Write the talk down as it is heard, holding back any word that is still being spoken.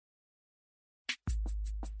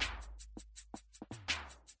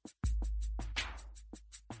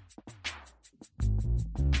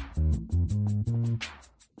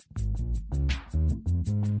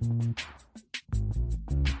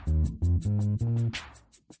Hello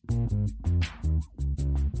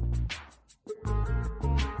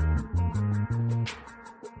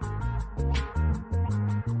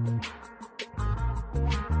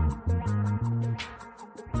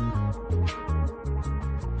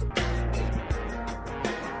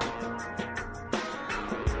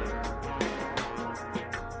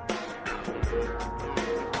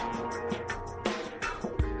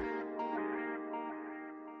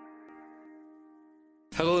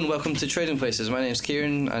and welcome to Trading Places. My name's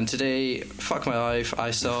Kieran, and today, fuck my life,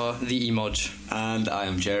 I saw the Emodge. And I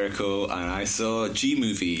am Jericho, and I saw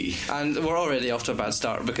G-Movie. And we're already off to a bad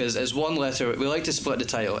start because it's one letter. We like to split the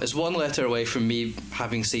title. It's one letter away from me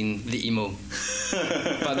having seen the emo,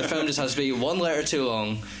 but the film just has to be one letter too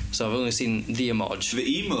long. So I've only seen the Emodge.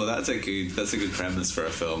 The emo, that's a good premise for a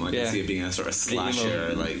film. I can see it being a sort of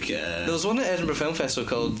slasher, like. There was one at Edinburgh Film Festival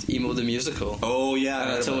called Emo the Musical. Oh yeah,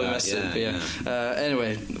 and I totally missed it. Yeah.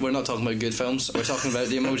 Anyway, we're not talking about good films. We're talking about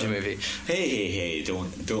the Emoji Movie. Hey!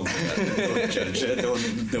 Don't judge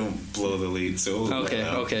it. Don't blow the lead. So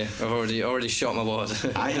okay. I've already shot my wad.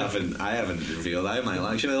 I haven't revealed. I might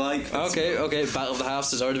actually like. Okay. Battle of the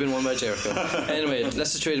Halves has already been won by Jericho. Anyway,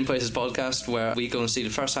 this is Trading Places podcast where we go and see the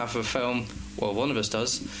first half of a film. Well, one of us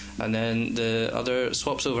does, and then the other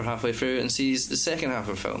swaps over halfway through and sees the second half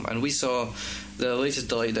of a film. And we saw the latest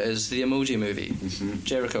delight that is the Emoji Movie. Mm-hmm.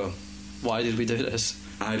 Jericho, why did we do this?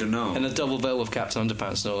 I don't know. In a double bill with Captain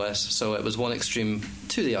Underpants, no less. So it was one extreme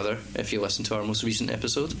to the other, if you listen to our most recent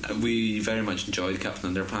episode. We very much enjoyed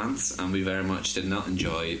Captain Underpants, and we very much did not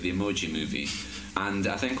enjoy the Emoji Movie. And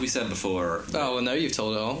I think we said before... Oh, well, now you've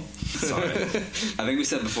told it all. Sorry. I think we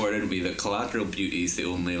said before, didn't we, that Collateral Beauty is the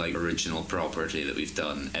only original property that we've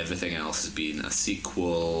done. Everything else has been a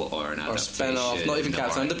sequel or an adaptation. Or spin-off. Not even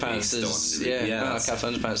Captain Underpants is...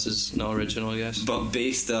 Captain Underpants is not original, I guess. But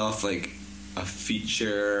based off, a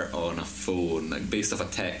feature on a phone, based off a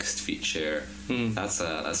text feature, that's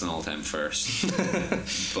an all-time first.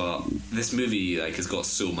 But this movie has got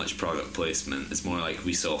so much product placement. It's more like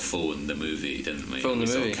we saw Phone the movie, didn't we? We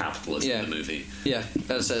saw Capitalism the movie. Yeah,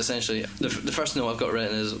 that's it essentially. The first note I've got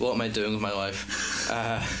written is, what am I doing with my life?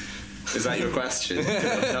 Is that your question?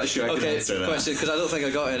 I'm not sure I can answer that. Question, because I don't think I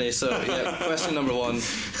got any. So yeah, question number one,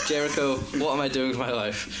 Jericho, what am I doing with my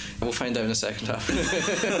life? We'll find out in the second half.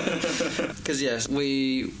 Because yes,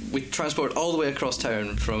 we transport all the way across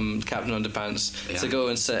town from Captain Underpants to go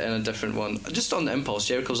and sit in a different one. Just on the impulse,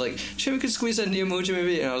 Jericho was like, sure we could squeeze in the Emoji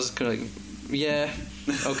Movie? And I was kind of like, yeah,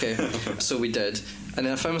 okay. So we did. And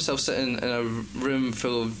then I found myself sitting in a room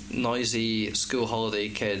full of noisy school holiday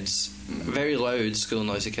kids. Very loud school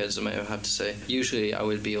noisy kids, I might have to say. Usually I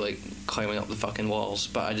would be climbing up the fucking walls,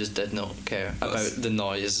 but I just did not care about the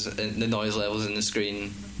noise levels in the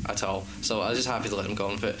screen at all. So I was just happy to let them go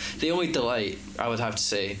on with it. The only delight, I would have to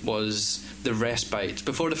say, was the respite,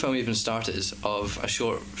 before the film even started, of a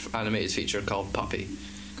short animated feature called Puppy,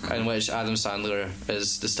 in which Adam Sandler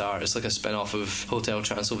is the star. It's like a spin-off of Hotel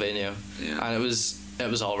Transylvania, and it was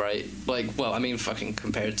alright. Fucking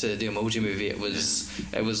compared to the Emoji Movie, it was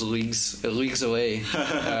leagues away.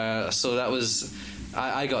 So that was,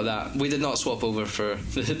 I got that. We did not swap over for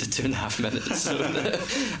the 2.5 minutes.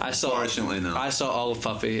 So Fortunately, no. I saw all of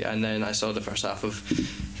Puppy, and then I saw the first half of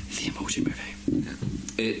the Emoji Movie. Yeah.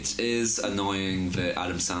 It is annoying that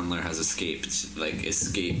Adam Sandler has escaped.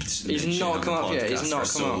 He's not come up yet. He's not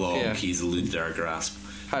for come so up. long. Yeah. He's eluded our grasp.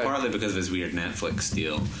 How? Partly because of his weird Netflix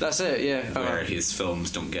deal. That's it, yeah. Where his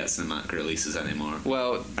films don't get cinematic releases anymore.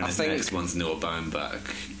 Well, and his next one's Noah Baumbach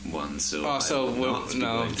one, so...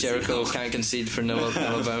 Jericho can't concede for Noah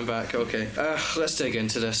Baumbach. Okay. Let's dig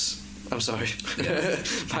into this. I'm sorry. Yeah.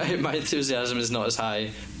 my enthusiasm is not as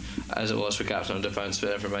high as it was for Captain Underpants,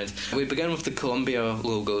 but never mind. We begin with the Columbia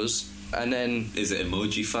logos. And then... Is it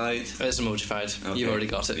emojified? It's emojified. Okay. You've already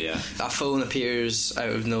got it. Yeah. A phone appears out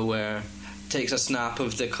of nowhere, takes a snap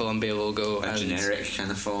of the Columbia logo. A generic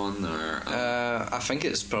kind of phone, or... I think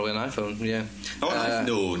it's probably an iPhone, yeah.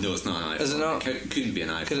 Oh, no, it's not an iPhone. Is it not? It couldn't be an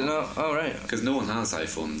iPhone. Could it not? Oh, right. Because no one has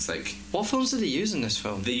iPhones, What pong's do they use in this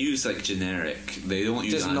film? They use, generic. They don't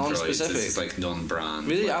use just Androids. Non-specific? It's, non-brand.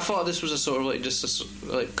 Really? I thought this was a sort of, just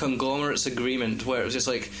a conglomerates agreement where it was just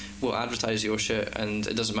we'll advertise your shit and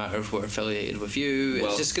it doesn't matter if we're affiliated with you. Well,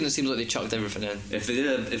 it's just kind of seems like they chucked everything in. If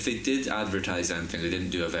they did advertise anything, they didn't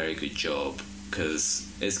do a very good job. Because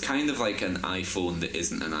it's kind of like an iPhone that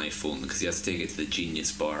isn't an iPhone, because you have to take it to the Genius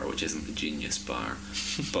Bar, which isn't the Genius Bar.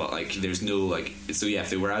 But there's no so yeah, if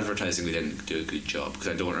they were advertising, they didn't do a good job, because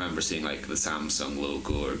I don't remember seeing the Samsung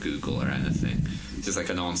logo or Google or anything. It's just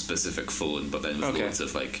a non-specific phone, but then with loads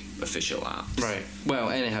of official apps. Right. Well,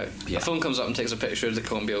 anyhow, a phone comes up and takes a picture of the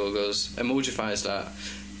Columbia logos, emojifies that,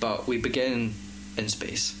 but we begin in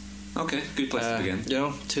space. Okay, good place to begin. You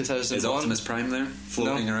know, 2001. Is Optimus Prime there,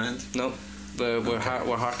 floating around? No. We're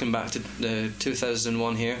harking back to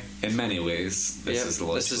 2001 here. In many ways, this is the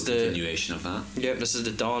logical continuation of that. Yep, this is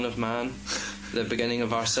the dawn of man, the beginning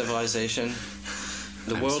of our civilization.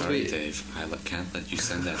 Dave. Can't let you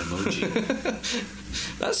send that emoji.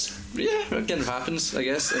 Again, it happens, I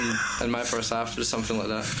guess. In my first half, there's something like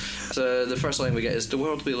that. So the first line we get is, the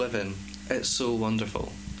world we live in, it's so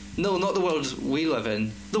wonderful. No, not the world we live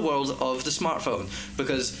in, the world of the smartphone.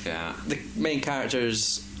 Because the main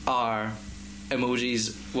characters are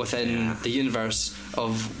emojis within the universe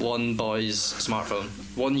of one boy's smartphone.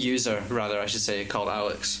 One user, rather, I should say, called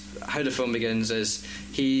Alex. How the film begins is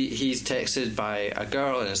he's texted by a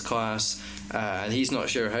girl in his class, and he's not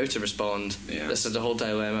sure how to respond. This is the whole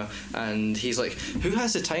dilemma, and he's like, who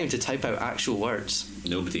has the time to type out actual words?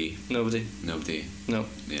 Nobody. No.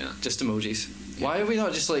 Yeah. Just emojis. Why are we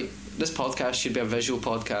not just like, this podcast should be a visual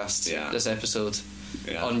podcast, this episode.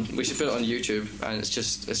 We should put it on YouTube, and it's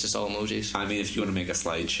just all emojis. I mean, if you want to make a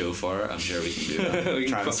slideshow for it, I'm sure we can do that. We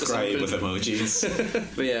can transcribe with emojis.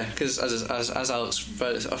 But yeah, because as Alex,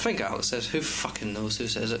 I think Alex says, who fucking knows who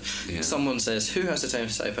says it? Yeah. Someone says, who has the time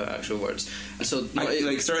to type out actual words? And so,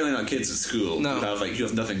 certainly not kids at school. No, you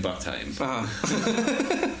have nothing but time.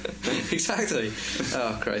 Exactly.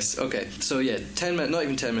 Oh Christ. Okay. So yeah, not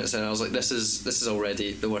even 10 minutes in, I was like, this is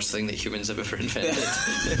already the worst thing that humans have ever invented.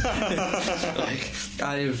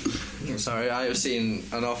 I have seen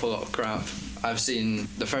an awful lot of crap. I've seen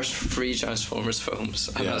the first 3 Transformers films,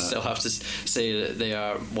 and I still have to say that they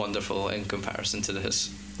are wonderful in comparison to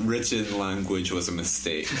this. Written language was a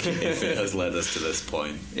mistake if it has led us to this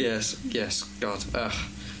point. Yes, God.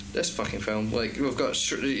 This fucking film, we've got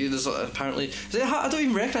there's apparently, I don't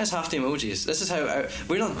even recognise half the emojis. This is how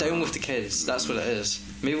we're not down with the kids. That's what it is.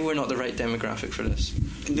 Maybe we're not the right demographic for this.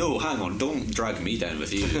 No, hang on, don't drag me down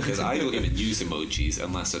with you, because I don't even use emojis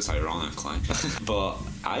unless it's ironically. But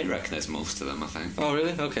I recognise most of them, I think. Oh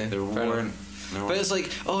really? Okay. But it's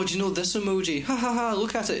like, oh, do you know this emoji? Ha ha ha!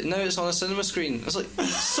 Look at it. Now it's on a cinema screen. It's like,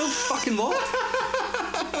 so fucking what?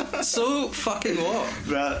 So fucking what?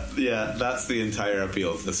 That's the entire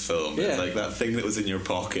appeal of this film. Yeah. It's like that thing that was in your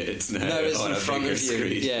pocket. It's now it's on in a front bigger of you.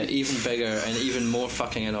 screen. Yeah, even bigger and even more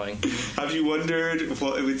fucking annoying. Have you wondered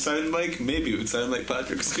what it would sound like? Maybe it would sound like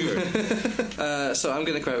Patrick Stewart. So I'm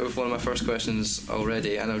going to come out with one of my first questions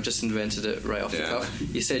already, and I've just invented it right off the cuff.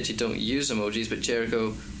 You said you don't use emojis, but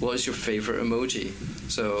Jericho, what is your favourite emoji?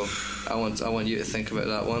 So I want you to think about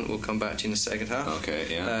that one. We'll come back to you in the second half. Okay,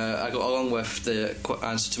 yeah. I go along with the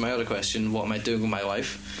answer to my other question, what am I doing with my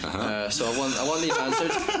life? So I want these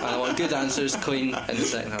answered, and I want good answers, clean, in the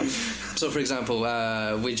second half. So for example,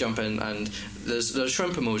 we jump in and there's a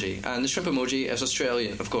shrimp emoji, and the shrimp emoji is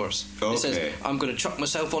Australian, of course. Okay. It says, I'm going to chuck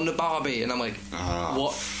myself on the Barbie, and I'm like,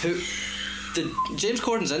 what? Who? James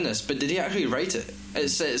Corden's in this, but did he actually write it?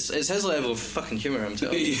 It's his level of fucking humour, I'm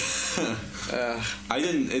telling you. I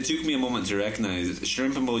didn't. It took me a moment to recognise.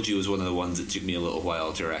 Shrimp emoji was one of the ones that took me a little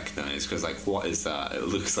while to recognise, because what is that? It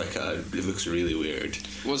looks really weird.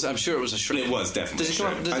 I'm sure it was a shrimp. It was definitely. Does he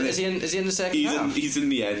come up? Is he in the second half? He's in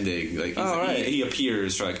the ending. He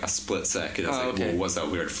appears for a split second. It's okay. Whoa, what's that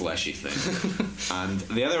weird fleshy thing? And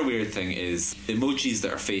the other weird thing is emojis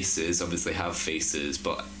that are faces obviously have faces,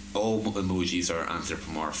 but all emojis are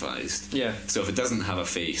anthropomorphized. Yeah. So if it doesn't have a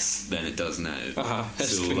face, then it does now.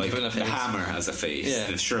 So the hammer has a face.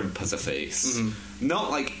 Yeah. The shrimp has a face. Mm-hmm.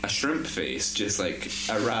 Not like a shrimp face, just like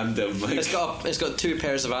a random. It's got 2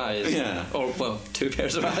 pairs of eyes. Yeah. Or 2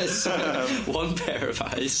 pairs of eyes. 1 pair of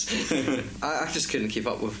eyes. I just couldn't keep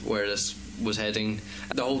up with where this was heading.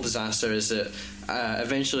 The whole disaster is that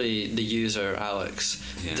eventually the user Alex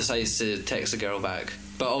decides to text the girl back,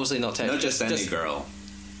 but obviously not just any girl.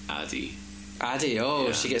 Addie,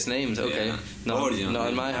 she gets named. Okay, not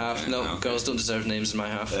in my half. No, okay. Girls don't deserve names in my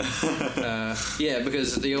half.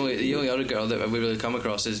 Because the only other girl that we really come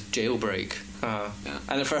across is Jailbreak.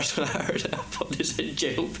 And the first one I heard, I thought they said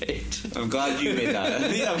jailbait. I'm glad you made that.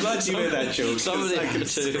 I'm glad you made that joke. Somebody had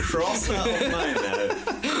to cross that off mine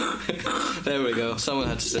now. There we go. Someone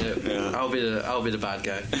had to say it. Yeah. I'll be the bad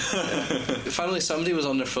guy. Finally, somebody was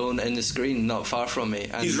on their phone in the screen, not far from me.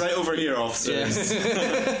 And he's right over here, officers.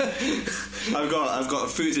 Yeah. I've got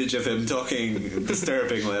footage of him talking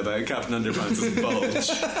disturbingly about Captain Underpants'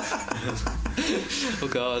 bulge. Oh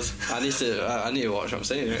God, I need to watch what I'm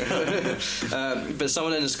saying here. But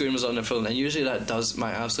someone in the screen was on their phone, and usually that does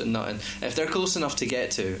my absolute nothing. If they're close enough to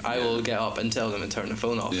get to, I will get up and tell them to turn the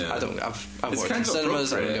phone off. I've worked in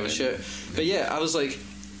cinemas, I don't give a shit. But I was like,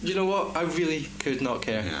 You know what? I really could not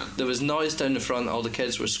care. Yeah. There was noise down the front. All the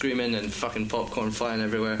kids were screaming and fucking popcorn flying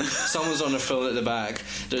everywhere. Someone's on their phone at the back.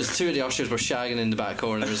 There's two of the ushers were shagging in the back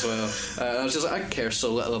corner as well. I was just like, I care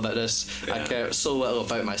so little about this. Yeah. I care so little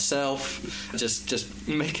about myself. Just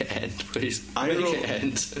make it end, please. Make it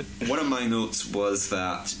end. One of my notes was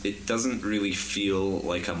that it doesn't really feel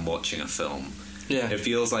like I'm watching a film. Yeah. It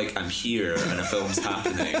feels like I'm here and a film's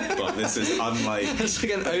happening, but this is unlike. It's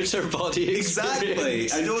like an outer body experience.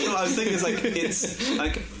 Exactly. I don't know. I was thinking it's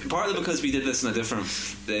like partly because we did this in a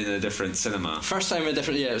different cinema. First time in a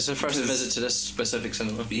different. Yeah, it was the first Because- visit to this specific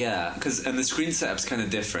cinema. Yeah, and the screen setup's kind of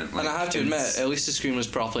different. And I have to admit, at least the screen was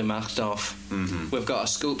properly masked off. Mm-hmm. We've got a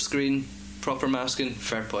scope screen, proper masking,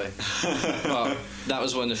 fair play. But that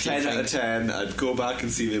was one of the few 10 out of things. 10. I'd go back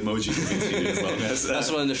and see the emoji as long as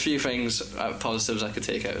That's one of the few things positives I could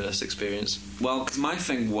take out of this experience. Well, because my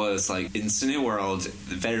thing was like in Cineworld,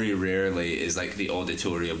 very rarely is like the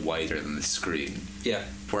auditorium wider than the screen. Yeah.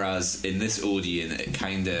 Whereas in this Odeon, it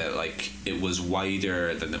kind of like it was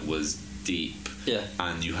wider than it was deep. Yeah.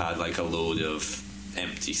 And you had like a load of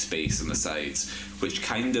empty space on the sides, which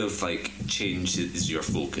kind of like changes your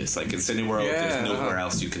focus. Like in Cineworld, there's nowhere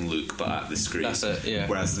else you can look but at the screen. That's it, yeah.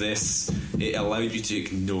 Whereas this, it allowed you to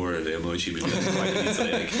ignore the emoji movie quite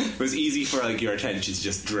easily. Like, it was easy for like your attention to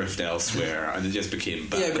just drift elsewhere, and it just became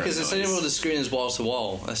background Yeah, because in noise. Cineworld the screen is wall to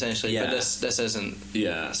wall essentially, Yeah. but this isn't.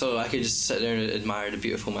 Yeah. So I could just sit there and admire the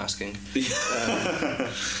beautiful masking.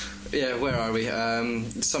 Yeah, where are we?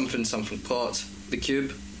 Something plot. The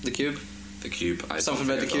cube. The Cube. Something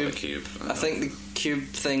about the Cube. I think the Cube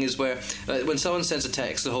thing is where when someone sends a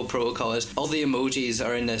text, the whole protocol is all the emojis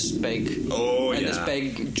are in this big, this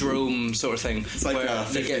big drome sort of thing. It's like where a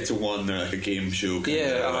they 50 to 1 or like a game show.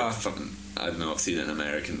 Yeah, I don't know. I've seen it in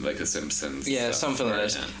American, like The Simpsons. Yeah, stuff, something like right,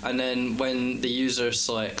 this. yeah. And then when the user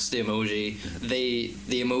selects the emoji, the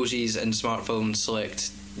emojis in smartphones select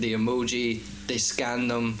the emoji, they scan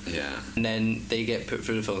them, Yeah. and then they get put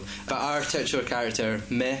through the phone. But our titular character,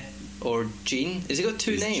 Meh, or Gene, has he got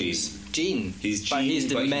two He's names? Gene. He's But Gene, he's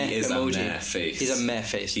the but meh he is emoji. a meh face. He's a meh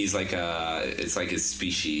face. He's like it's like his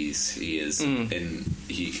species. He is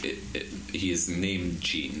he is named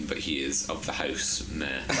Gene, but he is of the house Meh.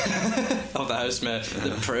 Of the house Meh,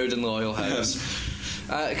 the proud and loyal house.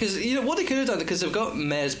 Because you know what they could have done, because they've got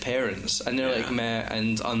Meh's parents and they're like meh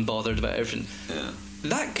and unbothered about everything. Yeah.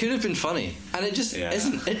 That could have been funny, and it just Yeah.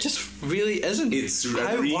 isn't. It just really isn't. It's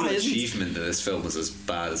a real achievement that this film is as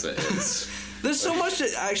bad as it is. There's so much that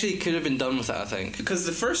actually could have been done with it, I think. Because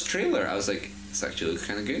the first trailer, I was like, this actually looks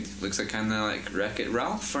kind of good. Looks like kind of like Wreck-It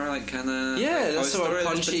Ralph, or like kind of That's sort of There's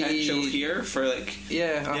punchy. potential here for like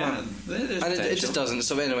Yeah, there's and it potential. just doesn't.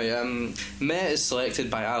 So anyway, Meh is selected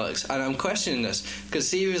by Alex, and I'm questioning this because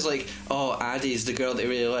he was like, "Oh, Addie's the girl that he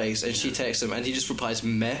really likes," and she texts him, and he just replies,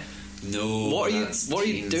 "Meh." No, What are you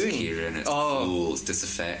teens doing? Kieran, it's Oh. cool. It's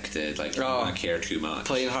disaffected. Like you don't want to care too much.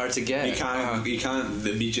 Playing hard to get. You can't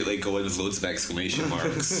immediately go in with loads of exclamation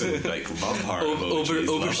marks and like love heart emojis.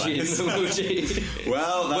 love Aubergine eyes. emoji.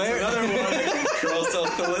 Well, that's another one I can cross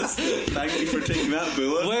off the list. Thank you for taking that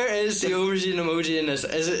bullet. Where is the aubergine emoji in this?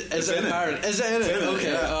 Is it in it. apparent? Is it in it?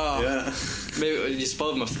 Okay. Yeah. Maybe you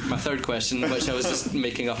spoiled my third question, which I was just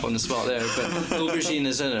making up on the spot there. But aubergine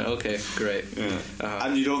is in it. Okay, great. Yeah.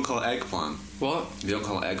 And you don't call it eggplant. What? You don't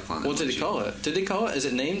call it eggplant. What did they call it? Did they call it? Is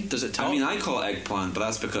it named? Does it talk? I mean, I call it eggplant, but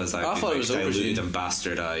that's because I've thought it been was diluted aubergine. and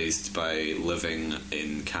bastardized by living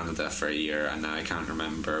in Canada for a year, and now I can't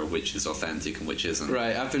remember which is authentic and which isn't.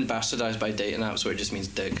 Right, I've been bastardized by dating apps where it just means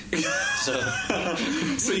dick. So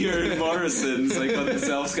So you're in Morrison's, like on the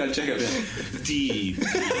self-scan checkout. D.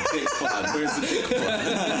 Dick plant. Where's the dick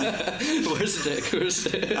plant? where's the dick? Where's the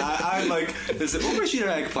dick? I'm like, is it aubergine or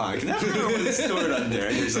eggplant? I can never remember what it's stored under.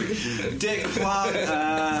 And he's like, dick plant.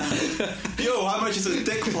 Yo, how much is a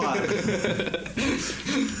dick plant?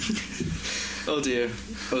 Oh dear.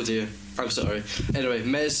 I'm sorry. Anyway,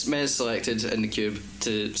 Mez selected in the cube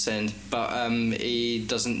to send, but he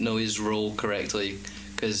doesn't know his role correctly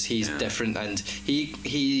because he's different, and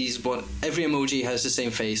he's what every emoji has the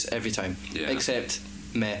same face every time, except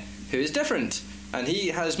Meh, who is different, and he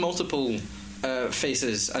has multiple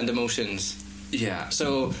faces and emotions. Yeah.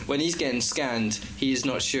 So when he's getting scanned, he's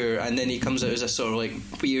not sure, and then he comes out as a sort of like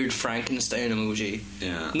weird Frankenstein emoji.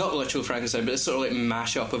 Yeah. Not literal Frankenstein, but it's sort of like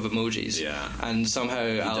mashup of emojis. Yeah. And somehow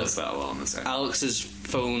He does that a lot in the second. Alex's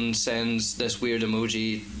phone sends this weird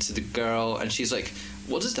emoji to the girl, and she's like,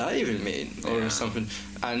 what does that even mean, or something.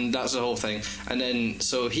 And that's the whole thing. And then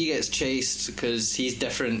so he gets chased because he's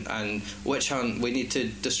different, and Witch Hunt, we need to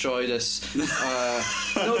destroy this.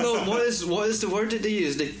 No, what is the word that they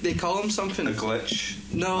use? They call him something. A glitch.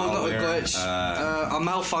 No, Malware. not a glitch. A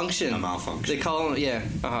malfunction. A malfunction. They call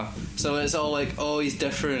him, So it's all like, oh, he's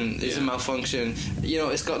different. It's a malfunction. You know,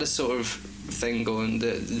 it's got this sort of thing going,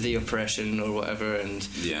 the oppression or whatever, and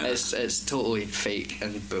it's totally fake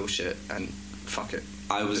and bullshit. And fuck it.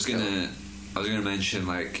 I was gonna mention,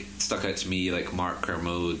 like, stuck out to me, like, Mark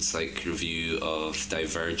Kermode's like review of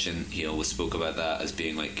Divergent. He always spoke about that as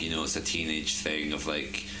being like, you know, it's a teenage thing of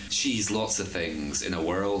like, she's lots of things in a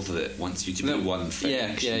world that wants you to be one thing.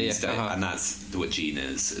 And that's what Jean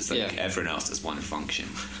is. It's like everyone else has one function,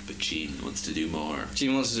 but Jean wants to do more.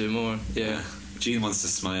 Yeah. Jean wants to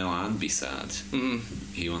smile and be sad.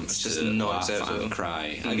 He wants to laugh and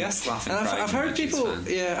cry. I guess laugh and cry. I've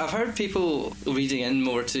heard people reading in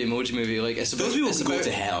more to the Emoji Movie. Like, it's about, those people can go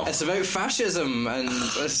to hell. It's about fascism and.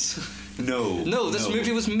 No, this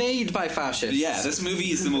movie was made by fascists. Yeah, this movie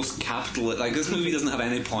is the most capitalist. Like, this movie doesn't have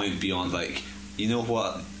any point beyond like, you know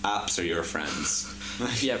what? Apps are your friends.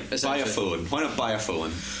 Yeah, buy a phone. Why not buy a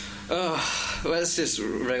phone? Let's just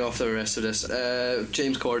ring off the rest of this.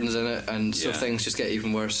 James Corden's in it, and so things just get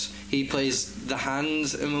even worse. He plays the hand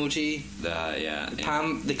emoji.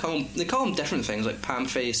 Pam. They call him different things, like Pam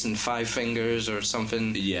Face and Five Fingers or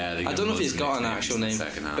something. Yeah, I don't know if he's got an actual name,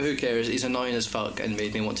 but who cares? He's annoying as fuck and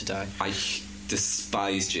made me want to die. I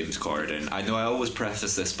despise James Corden. I know I always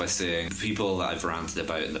preface this by saying the people that I've ranted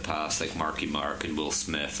about in the past, like Marky Mark and Will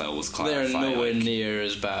Smith, I always clarify they're nowhere like, near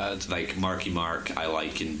as bad. Like Marky Mark I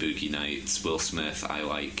like in Boogie Nights, Will Smith I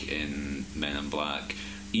like in Men in Black.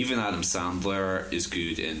 Even Adam Sandler is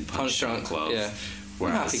good in Punch Drunk Love. Yeah.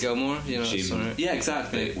 Whereas Happy Gilmore, you know. Yeah,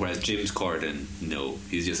 exactly. Yeah. Whereas James Corden, no,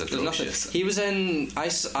 he's just atrocious. He was in. I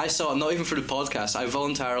saw, not even for the podcast. I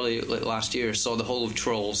voluntarily, like, last year, saw the whole of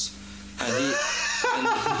Trolls, and he.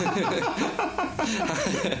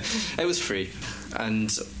 It was free, and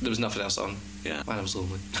there was nothing else on. Yeah, and I was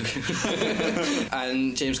lonely.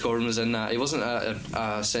 And James Corden was in that. He wasn't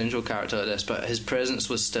a central character like this, but his presence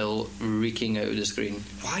was still reeking out of the screen.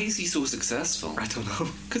 Why is he so successful? I don't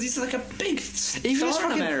know. Because he's like a big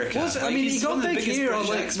star in America. He got big here on,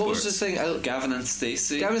 like, what was this thing? Gavin and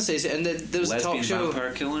Stacey, and there was Lesbian a talk show.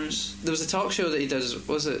 Vampire Killers. There was a talk show that he does.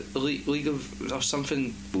 Was it League of or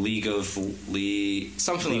something? League of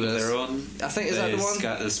Their Own. I think is that the one?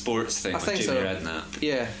 The sports thing. I think Jimmy so. Redknapp.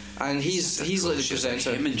 Yeah, and he's like the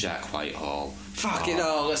presenter. Like him and Jack Whitehall. Fucking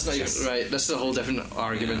hell, that's not even right. This is a whole different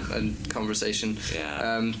argument and conversation.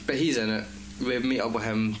 Yeah. But he's in it. We meet up with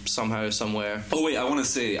him somehow, somewhere. Oh wait, I want to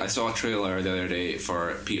say I saw a trailer the other day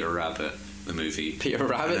for Peter Rabbit, the movie. Peter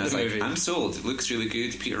Rabbit, the movie. I'm sold. It looks really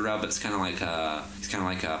good. Peter Rabbit's kind of like a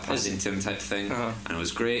Paddington type thing, and it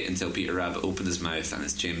was great until Peter Rabbit opened his mouth and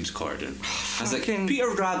it's James Corden. I was like, Peter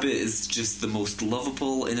Rabbit is just the most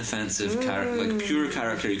lovable, inoffensive character, like pure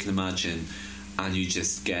character you can imagine, and you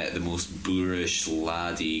just get the most boorish,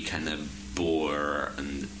 laddie kind of bore,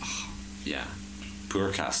 and poor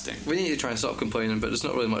casting. We need to try and stop complaining, but there's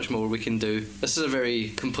not really much more we can do. This is a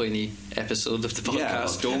very complainy episode of the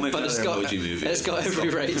podcast. Yeah, don't make another Emoji Movie. It's got every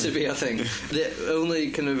right to be, I think. The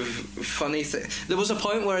only kind of funny thing, there was a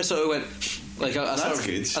point where I sort of went like a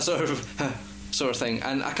sort of thing,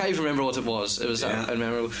 and I can't even remember what it was. It was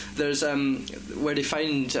unmemorable. There's where they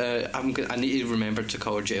find I need to remember to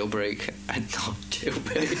call her Jailbreak and not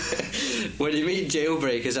Jailbreak. Where they meet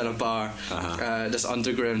Jailbreak is at a bar, this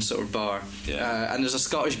underground sort of bar, and there's a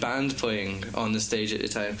Scottish band playing on the stage at the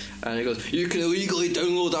time, and he goes, "You can illegally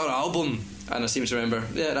download our album," and I seem to remember,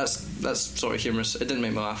 that's sort of humorous. It didn't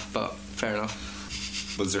make me laugh, but fair enough.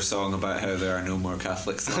 Was there a song about how there are no more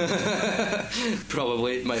Catholics?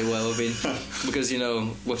 Probably, might well have been, because, you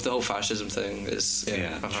know, with the whole fascism thing, it's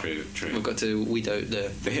true. We've got to weed out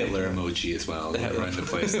the Hitler emoji as well around the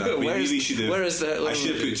place. That we really should have. Where is the Hitler? I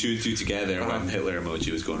should have put two and two together when Hitler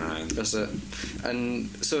emoji was going around. That's it. And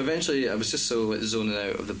so eventually, I was just so zoning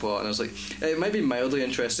out of the plot, and I was like, it might be mildly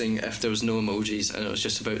interesting if there was no emojis and it was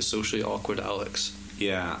just about socially awkward Alex.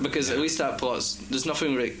 Yeah, because at least that plot's, there's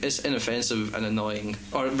nothing it's inoffensive and annoying,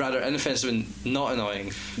 or rather inoffensive and not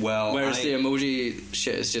annoying. Well, whereas the emoji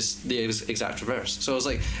shit is just the exact reverse. So I was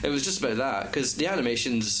like, it was just about that, because the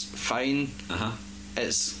animation's fine.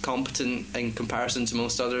 It's competent in comparison to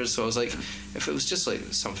most others. So I was like, if it was just like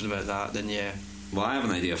something about that, then yeah. Well, I have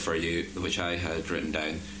an idea for you, which I had written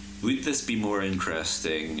down. Would this be more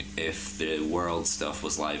interesting if the world stuff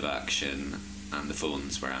was live action and the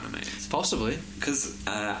phones were animated? Possibly. Because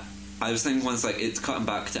I was thinking once, like, it's cutting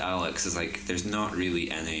back to Alex, is like, there's not really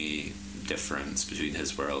any difference between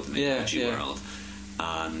his world and the Yeah, emoji yeah. world.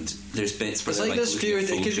 And there's bits where It's they're like like there's looking few- at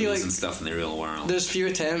it could be photos like- and stuff in the real world. There's few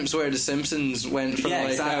attempts where The Simpsons went from Yeah,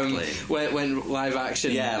 like exactly. went live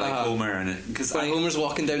action. Yeah, like Homer and because When Homer's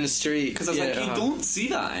walking down the street. Because I was like, you don't see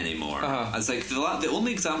that anymore. Uh-huh. I was like, the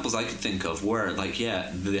only examples I could think of were like,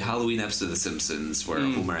 the Halloween episode of The Simpsons where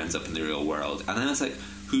Homer ends up in the real world, and then it's like,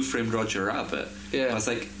 Who Framed Roger Rabbit? Yeah. I was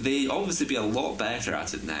like, they obviously be a lot better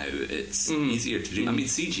at it now. It's easier to do. I mean,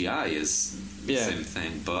 CGI is the Yeah. same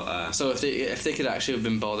thing, but So if they could actually have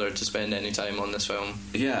been bothered to spend any time on this film,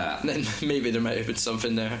 yeah, then maybe there might have been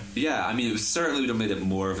something there. yeah. I mean, it certainly would have made it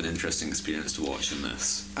more of an interesting experience to watch than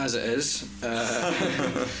this. As it is,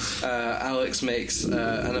 Alex makes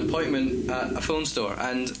an appointment at a phone store.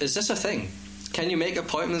 And is this a thing? Can you make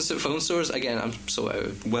appointments at phone stores? Again, I'm so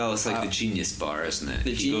out. Well, it's like the Genius Bar, isn't it?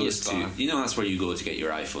 The He Genius goes Bar. You know, that's where you go to get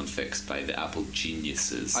your iPhone fixed by the Apple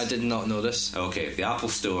geniuses. I did not know this. Okay, the Apple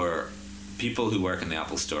Store. People who work in the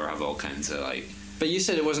Apple Store have all kinds of like. But you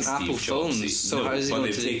said it wasn't Steve Apple Jobs-y. phones, so no, how is he but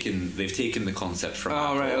going they've taken the concept from Oh,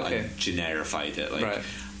 Apple right, okay. and generified it. Like, Right.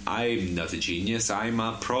 I'm not a genius. I'm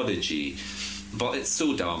a prodigy. But it's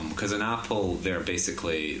so dumb because in Apple, they're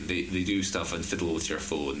basically they do stuff and fiddle with your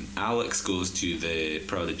phone. Alex goes to the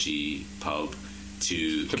Prodigy pub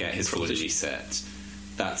to get his phone Prodigy. reset.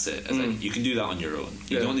 That's it. It's like, you can do that on your own.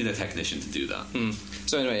 You Yeah. don't need a technician to do that.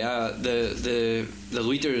 So anyway, the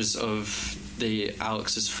leaders of the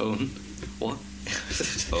Alex's phone. What?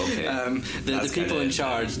 Okay. The That's people kinda in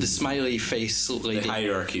charge, the smiley face lady. The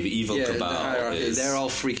hierarchy, the evil Yeah, cabal. the hierarchy. is- They're all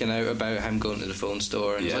freaking out about him going to the phone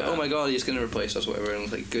store, and it's like, Yeah. oh my god, he's going to replace us, whatever. And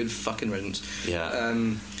it's like, good fucking riddance. Yeah.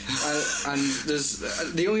 And there's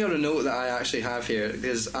the only other note that I actually have here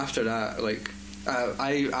is after that, like,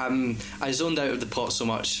 I zoned out of the plot so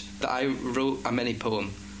much that I wrote a mini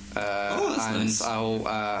poem. That's and nice.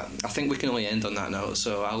 I think we can only end on that note,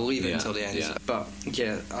 so I'll leave it Yeah, until the end. yeah. But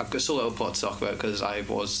yeah, I've got so little plot to talk about because I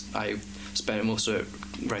spent most of it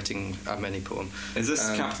writing a mini poem. Is this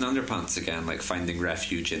Captain Underpants again, like finding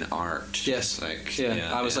refuge in art? Yes. Like,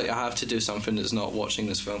 Yeah. I was like, I have to do something that's not watching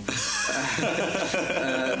this film.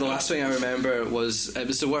 The last thing I remember was it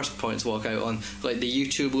was the worst point to walk out on. Like the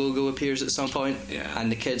YouTube logo appears at some point, Yeah.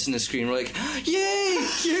 and the kids in the screen were like, "Yay,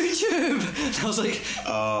 YouTube!" And I was like,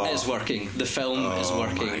 "It's working. The film is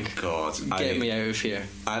working. Oh my god! Get me out of here."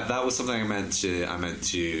 That was something I meant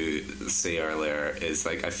to say earlier. Is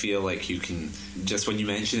like I feel like you can just when you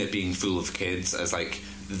mention it being full of kids, as like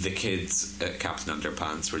the kids at Captain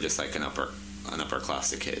Underpants were just like an upper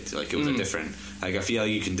class kid. Like it was a different. Like I feel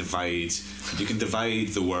like you can divide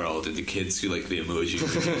the world into kids who like the emoji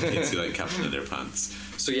and kids who like Captain Underpants.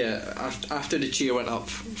 So yeah, after the cheer went up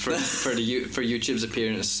for YouTube's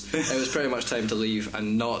appearance, it was pretty much time to leave,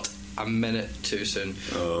 and not a minute too soon.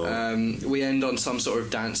 We end on some sort of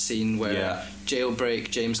dance scene where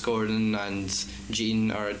Jailbreak, James Corden, and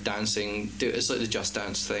Gene are dancing. It's like the Just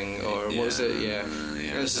Dance thing, or what was it? Yeah.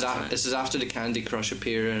 This is after the Candy Crush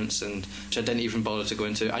appearance, and which I didn't even bother to go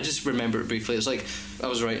into. I just remember it briefly. It's like I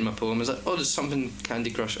was writing my poem. I was like, oh, there's something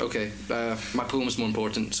Candy Crush. Okay, my poem's more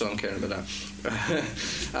important, so I'm caring about that.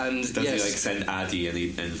 And Does he like send Addy an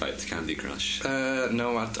invite to Candy Crush?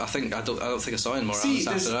 No, I don't think I saw any more. See, after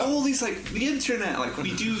there's that. all these like the internet. Like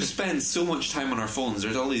we do spend so much time on our phones.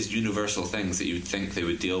 There's all these universal things that you'd think they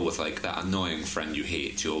would deal with, like that annoying friend you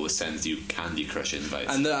hate who always sends you Candy Crush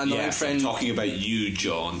invites. And the annoying yes, friend- I'm talking about you,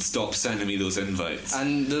 John. Stop sending me those invites.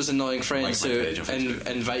 And those annoying friends Like my who page on Facebook.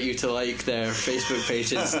 invite you to like their Facebook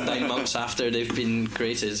pages 9 months after they've been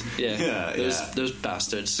created. Yeah, those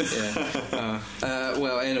bastards. Yeah.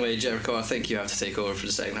 Well, anyway, Jericho, I think you have to take over for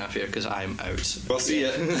the second half here because I'm out. We'll see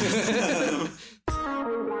ya.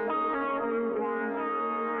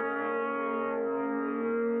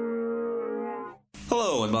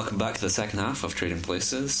 Hello and welcome back to the second half of Trading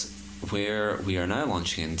Places, where we are now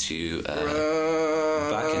launching into back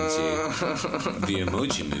into the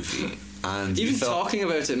Emoji Movie. And Even talking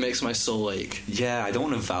about it makes my soul ache. yeah, I don't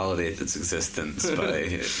want to validate its existence,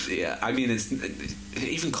 but yeah, I mean, it's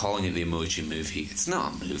even calling it the Emoji Movie. It's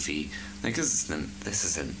not a movie. Like this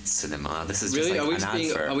isn't cinema. This is Really? just like an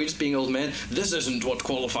advert. Are we just being old men? This isn't what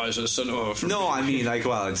qualifies as cinema for me. No, I mean, like,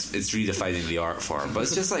 well, it's redefining the art form, but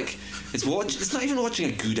it's just like it's not even watching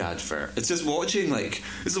a good advert. It's just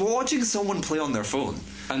watching someone play on their phone,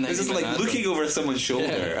 And then it's just give an like advert. looking over someone's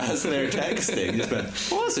shoulder as they're texting. Just been,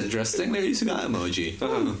 oh, that's interesting. They're using that emoji.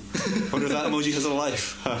 Oh, wonder if that emoji has a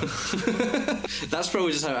life. That's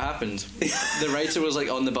probably just how it happened. The writer was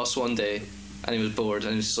like on the bus one day and he was bored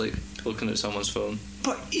and he was just like looking at someone's phone.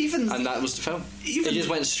 But even And that was the film. Even- He just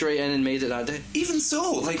went straight in and made it that day. even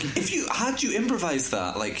so, like if you improvised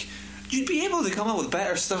that, like you'd be able to come up with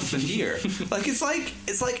better stuff than here. It's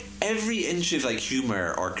like every inch of like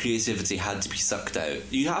humor or creativity had to be sucked out.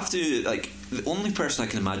 You have to the only person I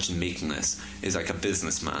can imagine making this is like a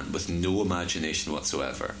businessman with no imagination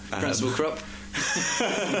whatsoever. Principal Krupp.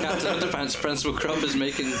 Captain Underpants. Principal Krupp has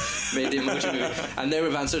made the emoji movie, and there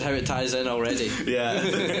we've answered how it ties in already. Yeah,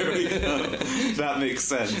 there we go. That makes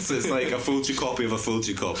sense. It's like a photocopy of a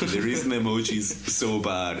photocopy. The reason the emoji's so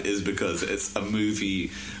bad is because it's a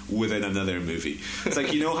movie within another movie. It's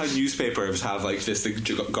like, you know how newspapers have like this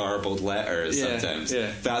garbled letters sometimes?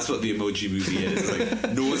 Yeah. That's what the emoji movie is.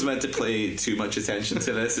 Like, no one's meant to pay too much attention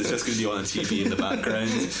to this. It's just going to be on a TV in the background.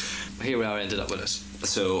 Here we are, ended up with this.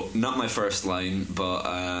 So, not my first line, but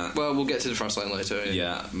well, we'll get to the first line later.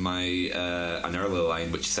 Yeah, my an early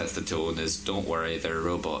line which sets the tone is, "Don't worry, they're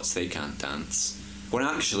robots, they can't dance." When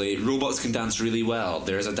actually, robots can dance really well.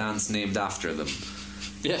 There's a dance named after them.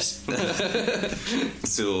 Yes.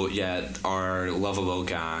 So yeah, our lovable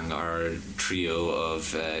gang, our trio of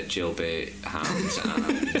Jailbait, Hand,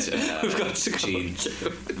 and We've got to Jean,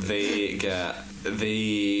 they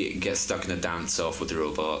get stuck in a dance-off with the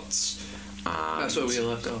robots. That's what we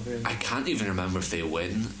left off. Yeah. I can't even remember if they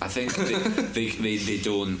win. I think they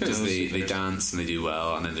don't, because they dance and they do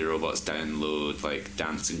well, and then the robots download like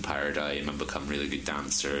Dancing Paradigm and become really good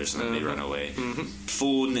dancers, and then they run away. Mm-hmm.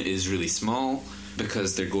 Phone is really small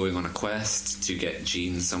because they're going on a quest to get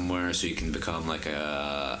Jean somewhere so he can become like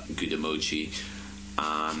a good emoji,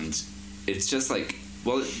 and it's just like,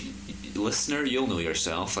 well, listener, you'll know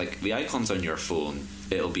yourself. Like, the icons on your phone,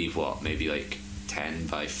 it'll be what, maybe like 10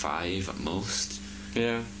 by 5 at most.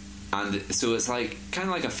 Yeah. And so it's like kind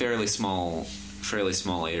of like a fairly small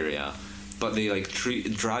area, but they like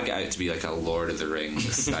drag it out to be like a Lord of the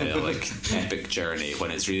Rings style like epic journey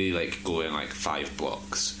when it's really like going like 5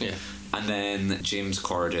 blocks. Yeah. And then James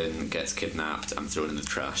Corden gets kidnapped and thrown in the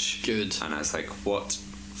trash. Good. And it's like, what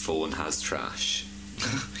phone has trash?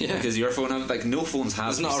 Yeah. Because your phone have, like, no phones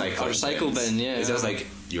have recycle bin. Yeah. It's just like,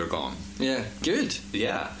 you're gone. Yeah. Good.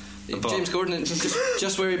 Yeah. But James Corden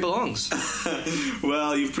just where he belongs.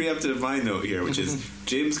 Well, you've preempted my note here, which is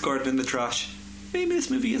James Corden in the trash. Maybe this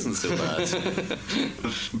movie isn't so bad.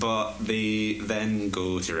 But they then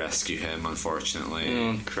go to rescue him, unfortunately.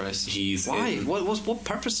 Oh, Christ. Why? What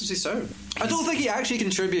purpose does he serve? I don't think he actually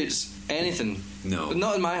contributes anything. No.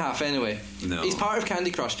 Not in my half, anyway. No. He's part of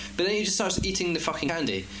Candy Crush, but then he just starts eating the fucking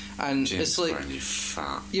candy. And James it's like... Corden, you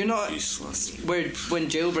fat, you're not... useless. When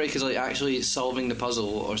Jailbreak is like actually solving the puzzle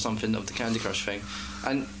or something of the Candy Crush thing.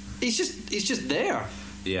 And he's just there.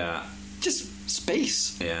 Yeah. Just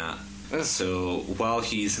space. Yeah. So while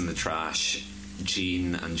he's in the trash,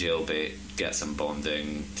 Jean and Jailbait get some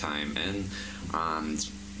bonding time in, and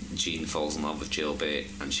Jean falls in love with Jailbait,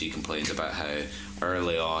 and she complains about how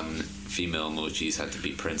early on female emojis had to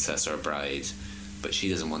be princess or bride, but she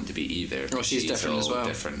doesn't want to be either. Oh, she's different as well.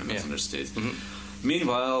 Different and misunderstood. Mm-hmm.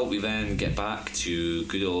 Meanwhile, we then get back to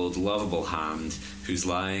good old lovable Hand, who's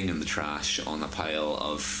lying in the trash on a pile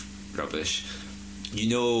of rubbish. You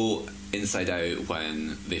know, Inside Out,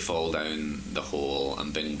 when they fall down the hole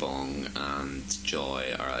and Bing Bong and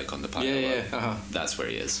Joy are like on the pile. That's where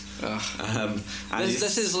he is.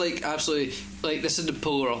 This is like absolutely like this is the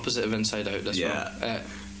polar opposite of Inside Out. This one.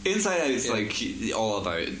 Inside Out is like all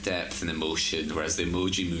about depth and emotion, whereas the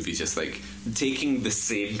Emoji Movie is just like taking the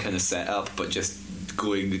same kind of setup but just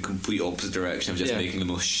going the complete opposite direction of just making the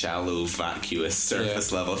most shallow, vacuous,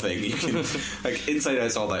 surface level thing you can. Like, Inside Out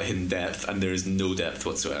is all about hidden depth, and there is no depth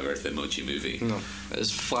whatsoever to the Emoji Movie. No, it's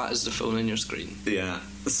as flat as the phone in your screen. Yeah.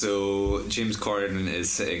 So James Corden is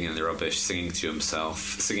sitting in the rubbish, singing to himself,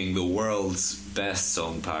 singing the world's best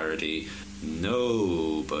song parody.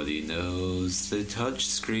 Nobody knows the touch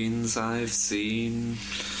screens I've seen.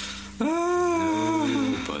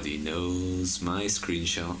 Nobody knows my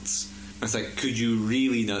screenshots. It's like, could you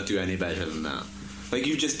really not do any better than that? Like,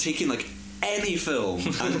 you've just taken like any film,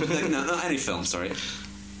 and, like, no, not any film, sorry,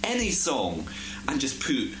 any song, and just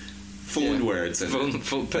put phone words in it.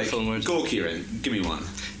 Put phone words. Go, Kieran, give me one.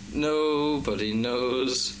 Nobody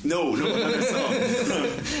knows. No, another song.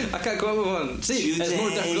 I can't come up with one. See, it's more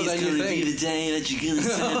difficult than you think. Be the day that you're gonna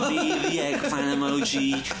send me the eggplant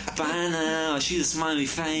emoji. By now, I shoot a smiley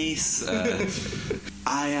face.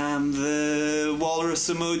 I am the walrus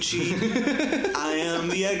emoji. I am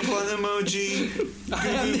the eggplant emoji. I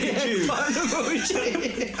am the eggplant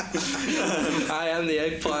emoji. I am the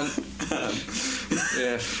eggplant.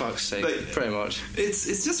 Yeah, fuck's sake. Like, pretty much.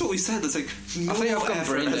 It's just what we said. It's like, no, I think I've gone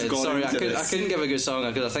brain dead. Sorry, I this. couldn't give a good song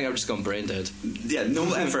because I think I've just gone brain dead. Yeah,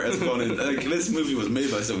 no effort has gone in. Like, this movie was made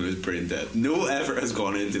by someone who's brain dead. No effort has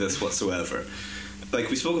gone into this whatsoever. like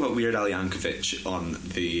we spoke about Weird Al Yankovic on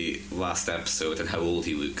the last episode and how old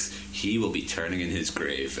he looks. He will be turning in his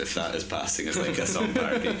grave if that is passing as like a song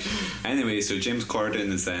parody. Anyway, so James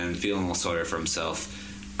Corden is then feeling all sorry for himself,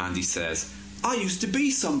 and he says, "I used to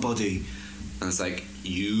be somebody." And it's like,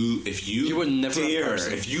 if you were never a dare,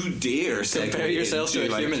 person. if you dare Compare segue yourself into,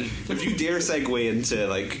 to a human. if you dare segue into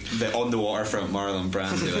like the on the waterfront Marlon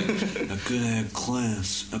Brando, like, I could have had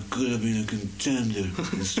class, I could have been a contender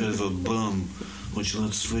instead of a bum. Which,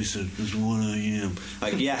 let's face it, is what I am.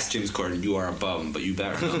 Like, yes, James Corden, you are a bum, but you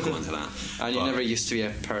better not go into that. And you never used to be a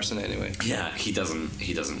person anyway. Yeah, he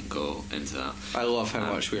doesn't go into that. I love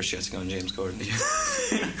how much we're shitting on James Corden.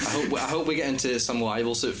 I hope we get into some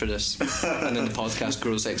libel suit for this, and then the podcast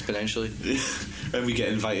grows exponentially. And we get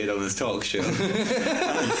invited on this talk show.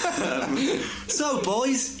 So,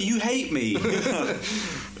 boys, you hate me. And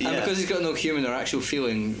because he's got no human or actual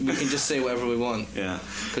feeling, we can just say whatever we want. Yeah.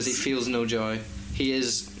 Because he feels no joy. He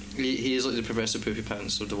is like the Professor Poopy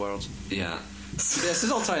Pants of the world. Yeah. This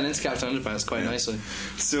is all tying into Captain Underpants quite nicely.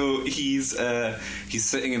 So he's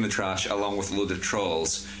sitting in the trash along with a load of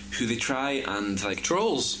trolls who they try and like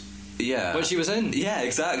Trolls. Yeah. Which he was in. Yeah,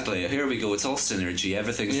 exactly. Here we go. It's all synergy.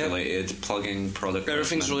 Everything's related. Plugging product.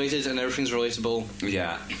 Everything's related and everything's relatable.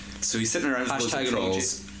 Yeah. So he's sitting around with loads of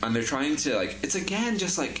trolls. And they're trying to like. It's again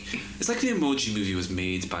just like it's like the Emoji Movie was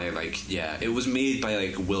made by it was made by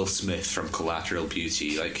like Will Smith from Collateral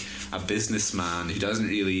Beauty, like a businessman who isn't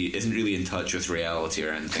really in touch with reality or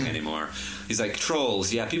anything anymore. He's like,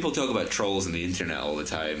 trolls. Yeah, people talk about trolls on the internet all the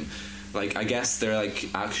time. Like, I guess they're like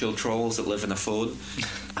actual trolls that live in a phone.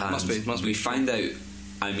 And must be. We find out.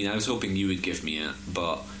 I mean, I was hoping you would give me it,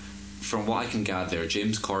 but. From what I can gather,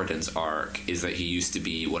 James Corden's arc is that he used to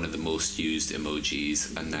be one of the most used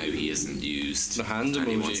emojis, and now he isn't used. The hand and emoji.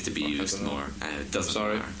 He wants to be used more. It doesn't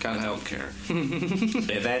matter. Can't I help. don't care.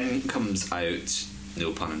 It then comes out,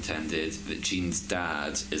 no pun intended, that Gene's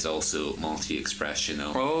dad is also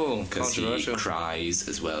multi-expressional. Oh, because he controversial. cries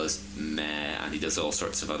as well as meh, and he does all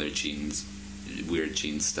sorts of other weird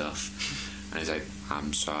Gene stuff. And he's like,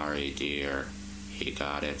 "I'm sorry, dear. He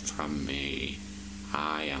got it from me.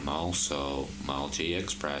 I am also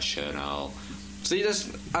multi-expressional." So you just,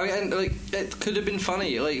 I mean, like, it could have been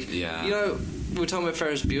funny. Like, Yeah. you know, we're talking about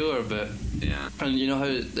Ferris Bueller, but Yeah. and you know how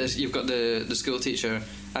you've got the school teacher,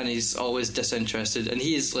 and he's always disinterested, and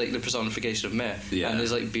he is like the personification of meh. Yeah. And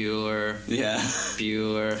he's like Bueller. Yeah.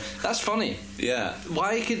 Bueller. That's funny. Yeah.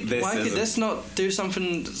 Why could this not do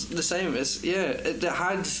something the same? It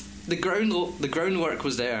had the groundwork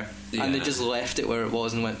was there, and they Yeah. just left it where it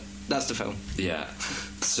was and went, "That's the film." Yeah.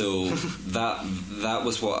 So that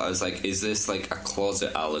was what I was like, is this like a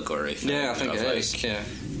closet allegory thing? Yeah, I think of, it like, is. Yeah.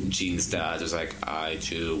 Gene's dad was like, "I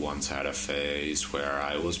too once had a phase where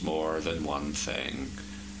I was more than one thing,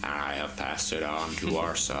 and I have passed it on to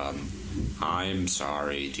our son. I'm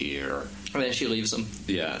sorry, dear." And then she leaves him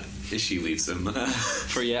Yeah, she leaves him.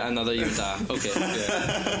 for yet another your dad. Okay.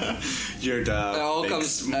 Yeah. Your dad. It all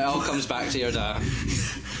comes back to your dad.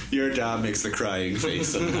 Your dad makes the crying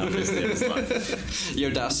face on the happiest day of his life.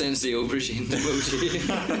 Your dad sends the aubergine emoji.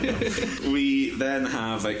 We then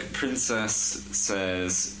have like Princess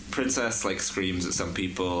like screams at some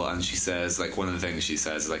people, and she says like one of the things she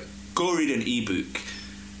says is like, "Go read an ebook,"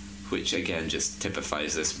 which again just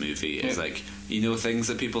typifies this movie. It's like, you know, things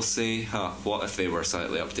that people say, what if they were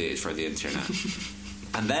slightly updated for the internet?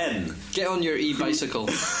 And then Get on your e-bicycle.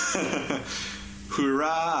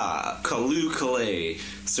 hurrah, Kaloo,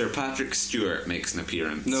 Sir Patrick Stewart makes an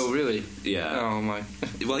appearance. No, really? Yeah. Oh my.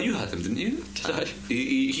 Well, you had him, didn't you? Did I?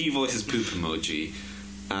 He voices poop emoji.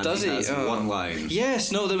 And Does he? Has Oh. one line.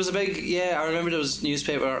 Yes, no, there was a big. Yeah, I remember there was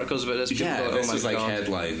newspaper articles about this. People Yeah, going, this oh my was like God.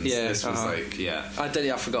 headlines. Yeah, This was like, yeah. I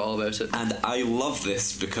forgot all about it. And I love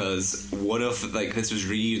this because this was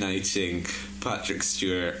reuniting Patrick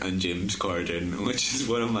Stewart and James Corden, which is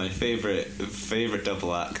one of my favorite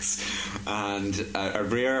double acts, and a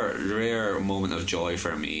rare moment of joy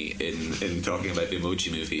for me in talking about the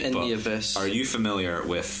Emoji Movie. In the abyss. Are you familiar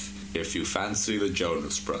with "If you fancy the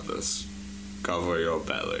Jonas Brothers, cover your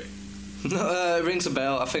belly"? No, it rings a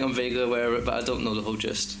bell. I think I'm vaguely aware of it, but I don't know the whole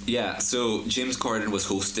gist. Yeah, so James Corden was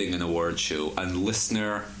hosting an award show, and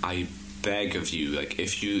listener, I beg of you, like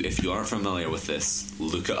if you aren't familiar with this,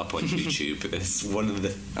 look it up on YouTube. It's one of the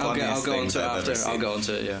funniest I'll go things onto it I've after. ever seen. I'll go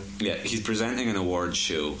onto it. Yeah. Yeah, he's presenting an award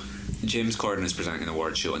show. James Corden is presenting an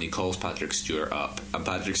award show, and he calls Patrick Stewart up, and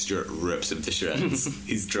Patrick Stewart rips him to shreds.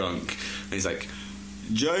 He's drunk, and he's like,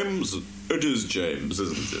 "James, it is James,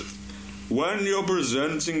 isn't it? When you're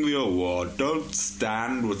presenting the award, don't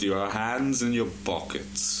stand with your hands in your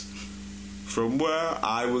pockets. From where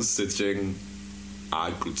I was sitting,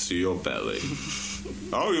 I could see your belly.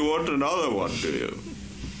 Oh, you want another one, do you?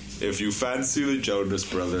 If you fancy the Jonas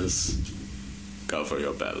Brothers, cover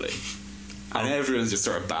your belly. And everyone's just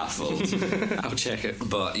sort of baffled. I'll check it.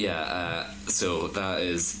 But yeah, so that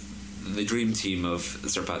is the dream team of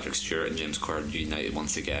Sir Patrick Stewart and James Corden united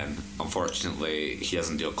once again. Unfortunately, he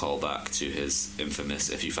doesn't do a callback to his infamous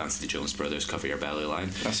 "If you fancy the Jonas Brothers, cover your belly" line.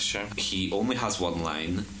 That's a shame. He only has one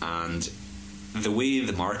line, and the way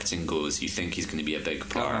the marketing goes, you think he's going to be a big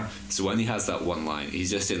part. Uh-huh. So when he has that one line, he's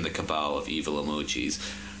just in the cabal of evil emojis.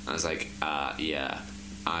 I was like, yeah,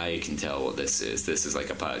 I can tell what this is. This is like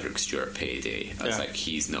a Patrick Stewart payday. I was like,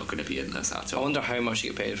 he's not going to be in this at all. I wonder how much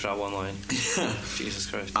you get paid for that one line. Jesus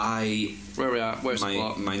Christ. Where are we at? Where's the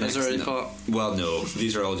plot? Is there any plot? Well, no.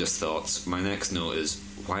 These are all just thoughts. My next note is,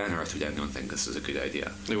 why on earth would anyone think this is a good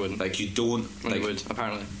idea? They wouldn't. Like, you don't... They would,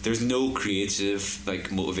 apparently. There's no creative,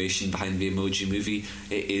 like, motivation behind the Emoji Movie.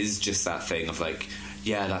 It is just that thing of, like,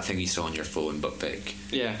 yeah, that thing you saw on your phone, but big.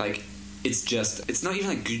 Yeah. Like, it's not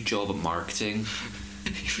even a good job at marketing.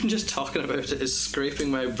 Even just talking about it is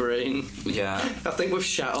scraping my brain. Yeah. I think we've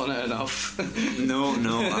shat on it enough. No,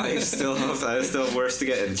 I still have worse to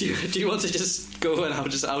get into. Do you want to just go and I'll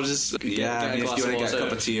just yeah, get if you want to get a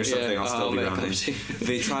cup of tea or something, I'll still be running.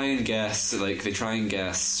 They try and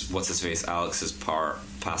guess what's his face Alex's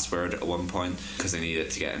password at one point because they need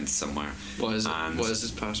it to get into somewhere. What is it? What is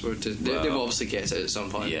his password? They've obviously guessed it at some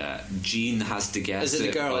point. Yeah, Jean has to guess. Is it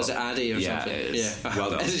the girl? Is it Addie or yeah, something? It is. Yeah, well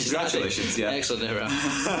done. Congratulations. Addie. Yeah, excellent.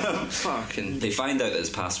 Fucking. They find out that his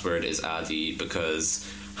password is Addie because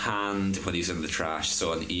Hand, when he's in the trash,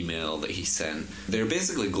 saw an email that he sent. They're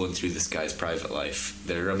basically going through this guy's private life.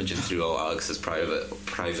 They're rummaging through all Alex's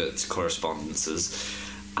private correspondences,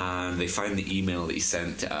 and they find the email that he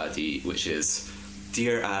sent to Addie, which is,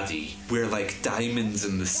 "Dear Addie, we're like diamonds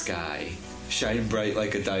in the sky. Shine bright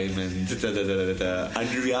like a diamond." Da, da, da, da, da. And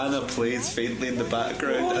Rihanna plays faintly in the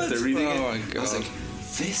background as they're reading it. Oh my God. I was like,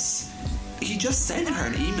 this... He just sent her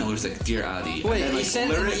an email. He was like, "Dear Addie." Wait, then, he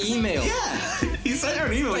sent an email? Yeah, he sent her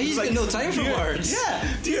an email. But he's like, got no time for words.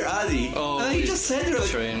 Yeah, "Dear Addie." Oh, and then he just sent her like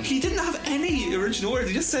trained. he didn't have any original words.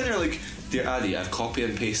 He just sent her like, "Dear Addie, I've copy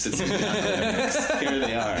and pasted some acronyms. Here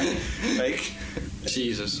they are." Like,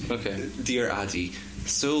 Jesus. Okay. "Dear Addie,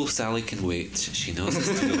 so Sally can wait. She knows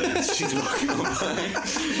it's too late. She's walking on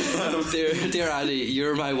by." Dear Addie,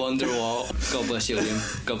 you're my wonder wall. God bless you,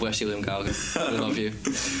 Liam. God bless you, Liam Gallagher. We love you.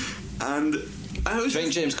 And I was Do you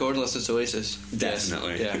think James Corden listens to Oasis?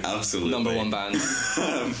 Definitely. Yes. Yeah. Absolutely. Number one band.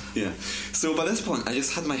 Yeah. So by this point, I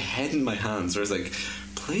just had my head in my hands where I was like,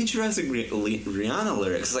 plagiarizing Rihanna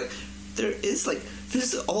lyrics. It's like, there is like,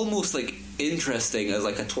 this is almost like interesting as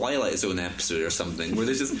like a Twilight Zone episode or something where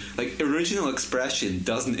there's just like original expression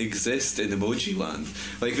doesn't exist in emoji land.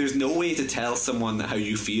 Like, there's no way to tell someone how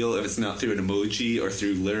you feel if it's not through an emoji or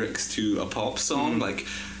through lyrics to a pop song. Like,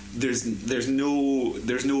 there's no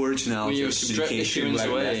originality or communication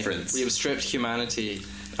without reference. We have stripped humanity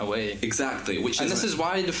away. Exactly, this is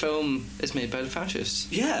why the film is made by the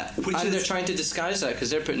fascists. Yeah, they're trying to disguise that because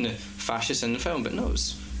they're putting the fascists in the film, but no,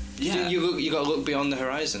 yeah, you got to look beyond the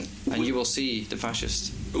horizon, and you will see the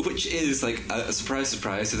fascists. Which is like a surprise.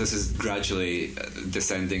 So this is gradually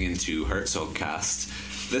descending into Herzog cast.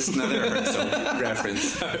 This is another Herzog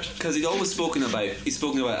reference because he's spoken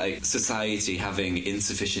about like society having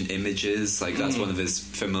insufficient images. Like, that's one of his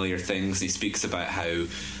familiar things. He speaks about how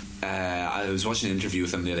I was watching an interview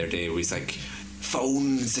with him the other day where he's like,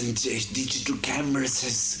 phones and digital cameras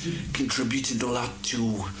has contributed a lot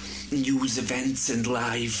to news events and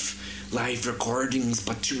live recordings,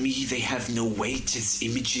 but to me they have no weight as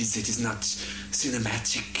images. It is not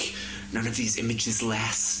cinematic. None of these images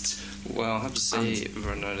last. Well, I have to say,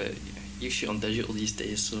 Bernard, you shoot on digital these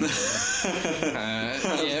days, so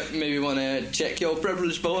yeah, maybe want to check your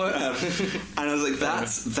privilege, boy. And I was like,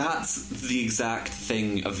 that's the exact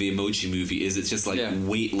thing of the Emoji Movie. Is it's just like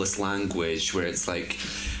weightless language where it's like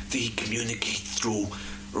they communicate through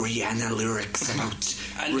Rihanna lyrics about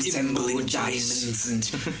and resembling emojis. Diamonds and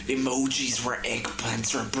emojis where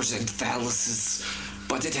eggplants represent phalluses,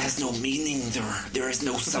 but it has no meaning. There is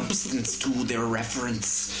no substance to their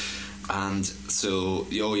reference. And so,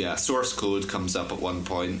 source code comes up at one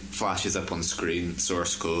point, flashes up on screen,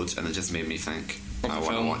 source code, and it just made me think, I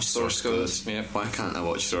want to watch source code. Yep. Why can't I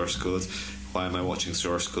watch source code? Why am I watching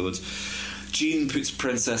source code? Jean puts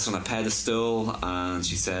Princess on a pedestal, and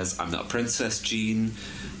she says, "I'm not a princess, Jean."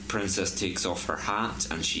 Princess takes off her hat,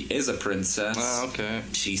 and she is a princess. Okay.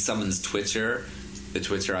 She summons Twitter, the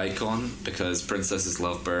Twitter icon, because Princess's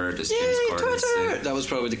lovebird is James Corden. That was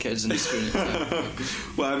probably the kids in the screen.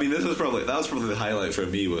 Well, I mean, that was probably the highlight for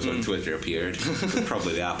me was when Twitter appeared. It was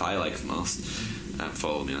probably the app I liked the most.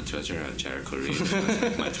 follow me on Twitter at Jericho Reed. To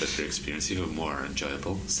make my Twitter experience even more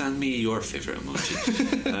enjoyable, send me your favourite emoji.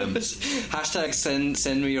 Hashtag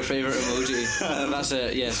send me your favourite emoji. That's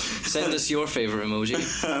it. Yeah, send us your favourite emoji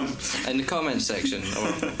in the comments section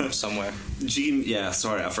or somewhere. Gene, yeah,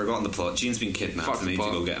 sorry, I've forgotten the plot. Gene's been kidnapped. Fuck and I need to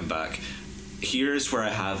plot. go get him back. Here's where I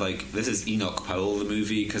have this is Enoch Powell, the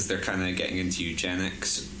movie, because they're kind of getting into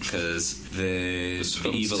eugenics, because the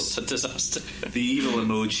evil It's a disaster. the evil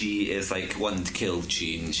emoji is wanting to kill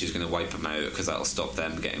Gene. She's going to wipe him out because that'll stop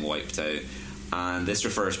them getting wiped out. And this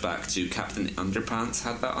refers back to Captain Underpants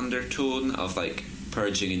had that undertone of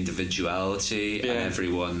purging individuality and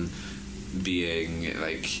everyone being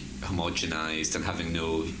homogenized and having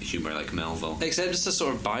no humour like Melville. Except it's a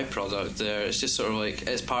sort of byproduct there. It's just sort of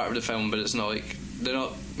it's part of the film, but it's not they're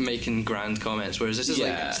not making grand comments, whereas this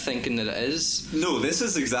is thinking that it is. No, this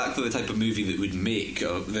is exactly the type of movie that would make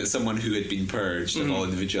that someone who had been purged of all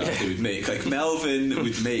individuality would make. Melvin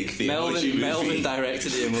would make the emoji movie. Melvin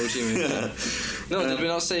directed the emoji movie. No, did we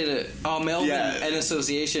not say that? Oh, Melvin in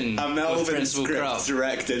association a with Melvin Principal script Krupp.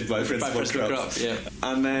 directed by Principal Krupp. Yeah.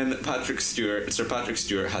 And then Sir Patrick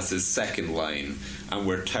Stewart has his second line, and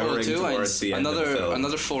we're towering towards the end of the film.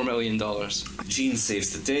 Another $4 million. Gene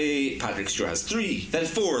saves the day. Patrick Stewart has 3, then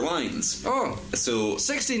 4 lines. Oh, so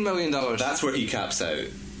 $16 million. that's where he caps out.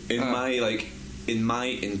 In my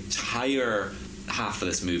entire half of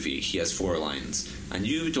this movie, he has 4 lines, and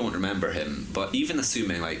you don't remember him. But even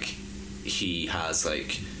assuming he has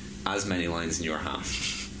as many lines in your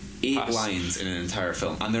half, 8 lines in an entire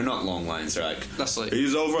film, and they're not long lines. They're that's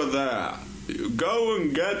he's over there. Go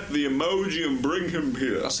and get the emoji and bring him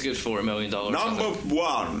here. That's a good $4 million. Number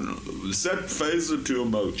 1, set phaser to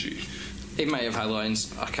emoji. He might have had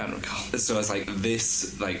lines. I can't recall. So it's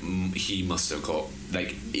this. He must have got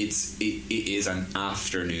it is an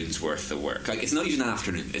afternoon's worth of work. It's not even an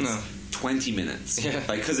afternoon. It's 20 minutes. Yeah.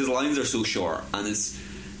 Because his lines are so short, and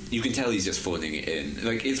you can tell he's just phoning it in.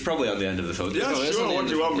 It's probably on the end of the phone. Yeah, sure. What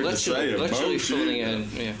do you want me to say? Literally emoji? phoning it in.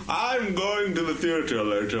 Yeah. I'm going to the theatre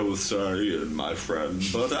later with Sir Ian, my friend.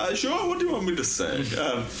 But sure, what do you want me to say?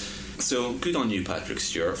 So good on you, Patrick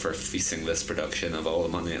Stewart, for fleecing this production of all the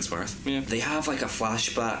money it's worth. Yeah. They have a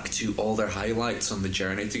flashback to all their highlights on the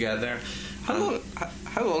journey together. How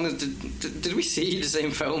long did we see the same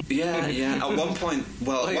film? Yeah. At one point,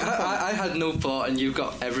 I had no plot, and you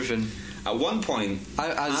got everything. At one point,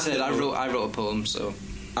 I wrote a poem. So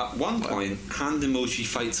at one point, hand emoji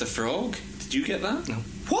fights a frog. Did you get that? No.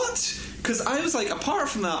 What? Because I was apart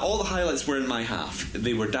from that, all the highlights were in my half.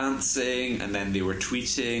 They were dancing, and then they were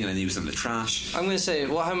tweeting, and then he was in the trash. I'm going to say,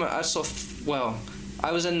 I saw.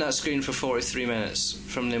 I was in that screen for 43 minutes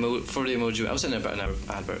for the emoji. I was in about an hour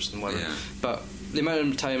adverts and whatever. Yeah. But the amount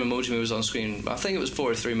of time emoji was on screen, I think it was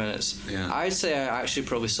 43 minutes. Yeah. I'd say I actually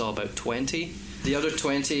probably saw about 20. The other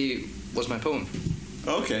 20 was my poem.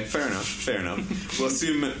 Okay, fair enough. We'll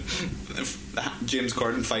assume James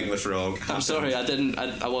Corden fighting the frog. I'm sorry, I didn't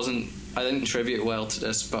contribute well to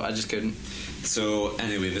this, but I just couldn't. So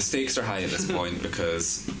anyway, the stakes are high at this point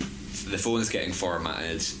because the phone is getting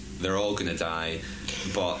formatted. They're all going to die,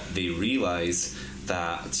 but they realise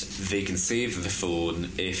that they can save the phone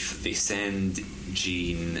if they send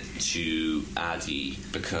Gene to Addie,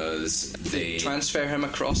 because they transfer him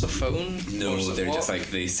across a phone. No, they're just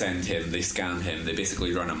they send him, they scan him, they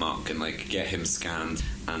basically run amok and get him scanned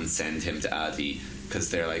and send him to Addie,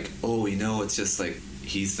 because they're it's just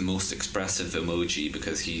he's the most expressive emoji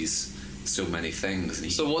because he's so many things.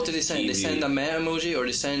 And so what did they send? They send a meta emoji, or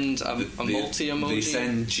they send a multi emoji? They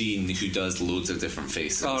send Gene, who does loads of different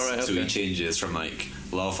faces. Oh, right, okay. So he changes from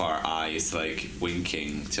love our eyes to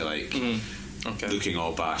winking to looking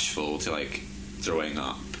all bashful to throwing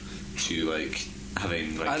up to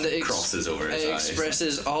having crosses over his eyes. It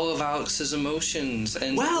expresses all of Alex's emotions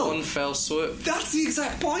in one fell swoop. That's the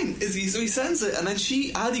exact point. So he sends it, and then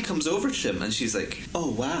Addie comes over to him, and she's like,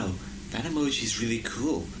 "Oh wow, that emoji's really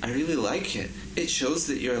cool. I really like it. It shows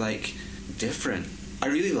that you're different. I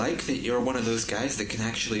really like that you're one of those guys that can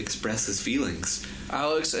actually express his feelings."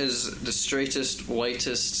 Alex is the straightest,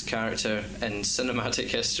 whitest character in cinematic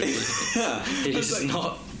history. Yeah. He's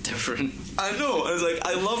not different. I know. I was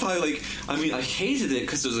I love how I hated it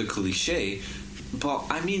because it was a cliche, but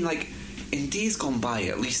in days gone by,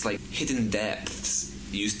 at least hidden depths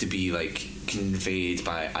used to be conveyed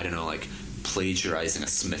by, I don't know, plagiarizing a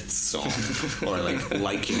Smiths song or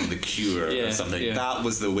liking The Cure or something. Yeah. That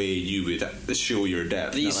was the way you would show your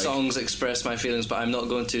depth. These songs express my feelings, but I'm not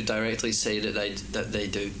going to directly say that they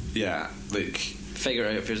do. Yeah, figure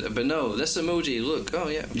out if you're. But no, this emoji. Look, oh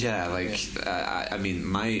yeah. Yeah, like I mean,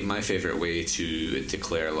 my favorite way to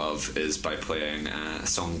declare love is by playing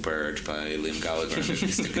 "Songbird" by Liam Gallagher on the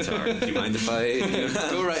acoustic guitar. Do you mind if I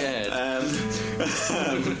Go right ahead?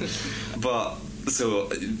 But so,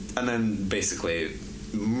 and then basically,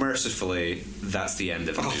 mercifully, that's the end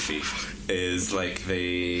of the movie. Is like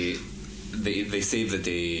they save the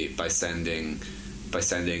day by sending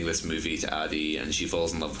this movie to Addie, and she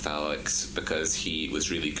falls in love with Alex because he was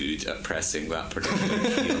really good at pressing that particular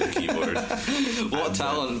key on the keyboard. What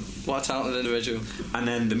a talented individual. And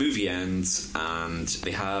then the movie ends, and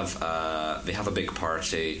they have a big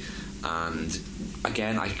party, and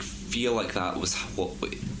again, I feel like that was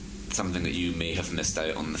something that you may have missed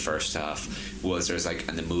out on the first half. Was there's like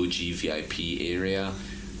an emoji VIP area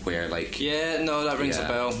where like that rings a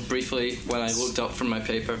bell briefly when I looked up from my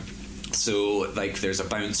paper. So, like, there's a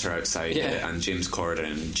bouncer outside it, and James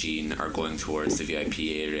Corden and Jean are going towards the VIP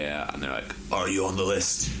area, and they're like, "Are you on the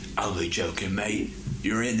list?" "I'll be joking, mate.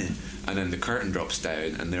 You're in it." And then the curtain drops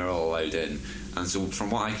down, and they're all allowed in. And so,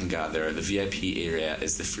 from what I can gather, the VIP area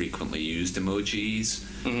is the frequently used emojis,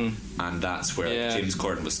 and that's where James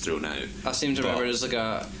Corden was thrown out. I seem to remember there's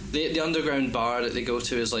like the underground bar that they go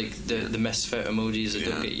to is like the misfit emojis that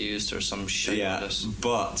don't get used or some shit. Yeah,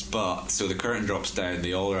 but so the curtain drops down,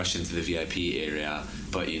 they all rush into the VIP area,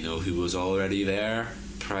 but you know who was already there?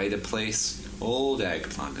 Pride of Place. Old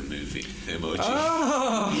Eggplant emoji.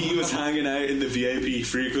 Oh. He was hanging out in the VIP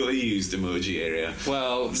frequently used emoji area.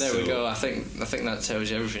 Well, there we go. I think that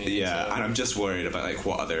tells you everything. You need to know. And I'm just worried about like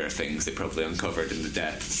what other things they probably uncovered in the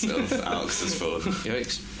depths of Alex's phone.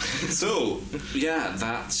 Yikes. So yeah,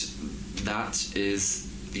 that is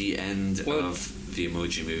the end of the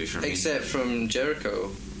emoji movie for me. Except from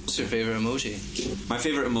Jericho. What's your favourite emoji? My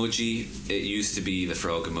favourite emoji, it used to be the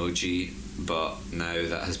frog emoji, but now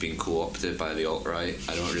that has been co-opted by the alt-right.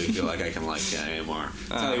 I don't really feel like I can like it anymore.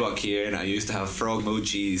 Tell you what, Kieran, I used to have frog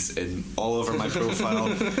emojis all over my profile.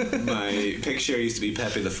 My picture used to be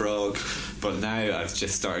Pepe the Frog, but now I've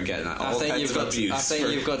just started getting all kinds of abuse. I think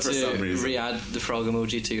you've got to re-add the frog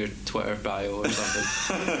emoji to your Twitter bio or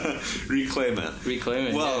something. Reclaim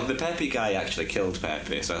it. Well, yeah. the Pepe guy actually killed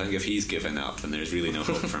Pepe, so I think if he's given up, then there's really no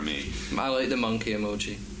hope for me. I like the monkey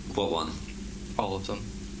emoji. What one? All of them.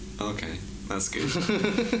 Okay, that's good.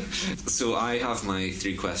 So I have my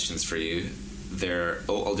 3 questions for you.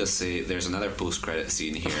 I'll just say there's another post-credit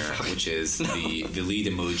scene here, which is the lead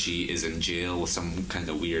emoji is in jail with some kind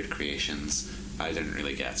of weird creations. I didn't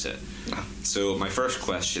really get it. So my first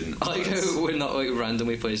question I like how we're not like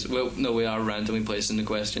randomly placed. Well, no, we are randomly placing the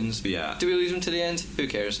questions. Yeah. Do we leave them to the end? Who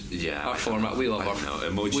cares? Yeah. Our format. We love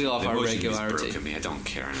our regularity. Broken me. I don't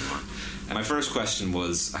care anymore. My first question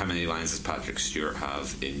was, how many lines does Patrick Stewart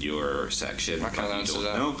have in your section? I can't answer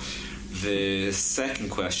that. No. The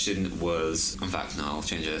second question was, in fact, no, I'll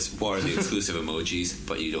change this. What are the exclusive emojis?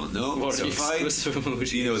 But you don't know. What are the exclusive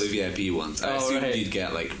emojis? You know the VIP ones. I assumed right. you'd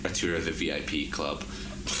get like a tour of the VIP club,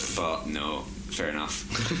 but no. Fair enough.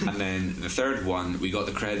 And then the third one, we got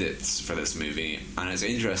the credits for this movie, and it's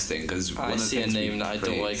interesting because I see a name that I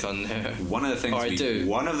don't like on there. One of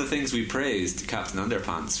the things we praised Captain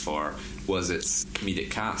Underpants for was its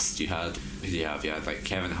comedic cast. You had like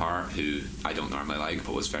Kevin Hart, who I don't normally like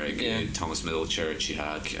but was very good. Yeah. Thomas Middlechurch. You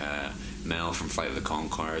had Mel from Flight of the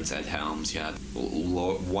Conchords. Ed Helms. You had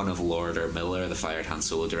one of Lord or Miller, the fired Han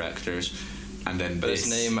Solo directors. And then this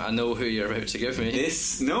name, I know who you're about to give me.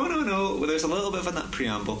 No. Well, there's a little bit of a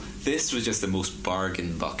preamble. This was just the most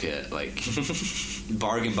bargain bucket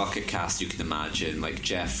cast you can imagine. Like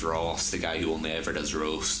Jeff Ross, the guy who only ever does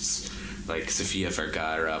roasts. Like Sofia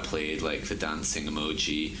Vergara played like the dancing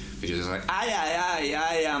emoji, which is like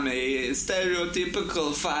I am a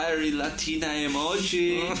stereotypical fiery Latina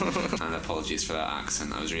emoji. And apologies for that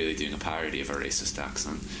accent. I was really doing a parody of a racist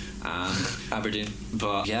accent. Aberdeen.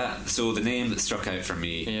 But yeah, so the name that struck out for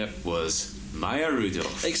me was Maya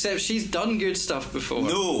Rudolph. Except she's done good stuff before.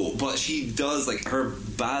 No, but she does, like, her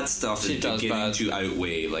bad stuff is beginning to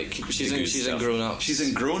outweigh like she's in Grown Ups. She's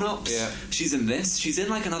in Grown Ups. Yeah. She's in this. She's in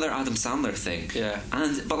like another Adam Sandler thing. Yeah.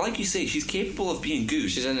 But like you say, she's capable of being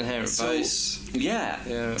good. She's in Inherent Vice.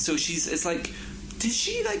 Yeah. So it's like, did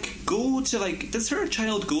she like go to like? Does her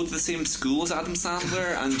child go to the same school as Adam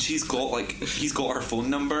Sandler? And he's got her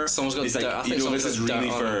phone number. Someone's got. He's like, this is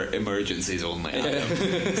really for emergencies only.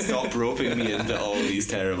 Adam. Stop roping me into all these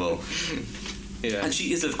terrible. Yeah. And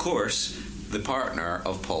she is, of course, the partner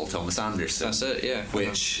of Paul Thomas Anderson. That's it. Yeah.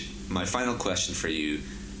 Which my final question for you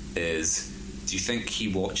is: do you think he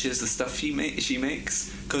watches the stuff she makes?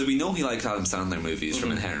 Because we know he likes Adam Sandler movies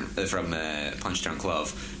from Punch Drunk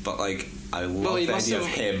Love, but like I love the idea of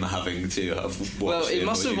him having to have watched. Well, he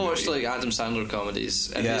must have Emoji watched Movie. like Adam Sandler comedies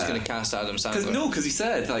if he's going to cast Adam Sandler. Because he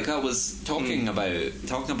said, like, I was talking about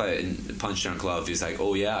in Punch Drunk Love. He's like,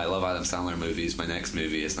 oh yeah, I love Adam Sandler movies. My next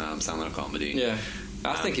movie is an Adam Sandler comedy. Yeah,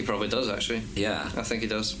 I think he probably does actually. Yeah, I think he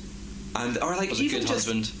does. And or like Was a even good just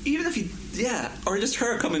husband. even if he or just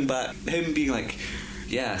her coming back, him being like,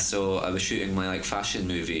 yeah, so I was shooting my like fashion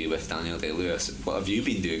movie with Daniel Day-Lewis. What have you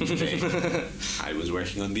been doing today? I was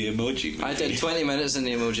working on the Emoji Movie. I did 20 minutes in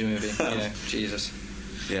the Emoji Movie. Yeah, Jesus.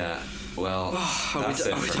 Yeah. Well, Are we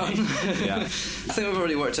done? Yeah. I think we've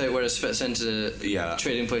already worked out where this fits into the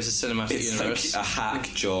Trading Places cinematic It's universe. like a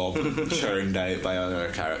hack job churned out by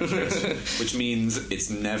other characters, which means it's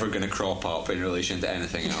never going to crop up in relation to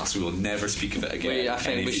anything else. We will never speak of it again. I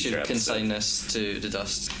think Any we future should consign this to the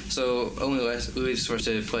dust. So only leaves for us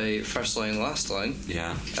to play first line, last line.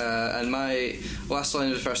 Yeah. And my last line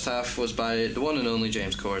of the first half was by the one and only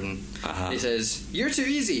James Corden. He says, "You're too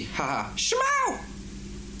easy, haha, shmow!"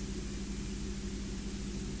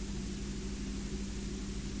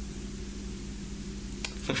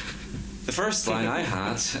 The first line I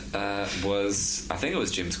had was, I think it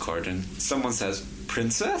was James Corden. Someone says,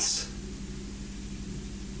 "Princess?"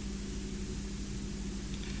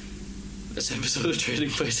 This episode of Trading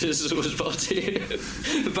Places was brought to you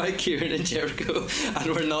by Kieran and Jericho,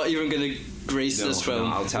 and we're not even going to grace this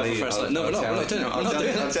film. I'll tell with you. the first line. No, we're not doing it. We're not doing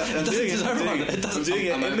it. I'm doing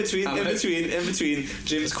it. In between.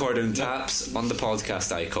 James Corden taps on the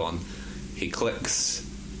podcast icon. He clicks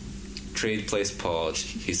Trade Place Pod.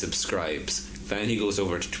 He subscribes. Then he goes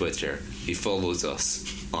over to Twitter. He follows us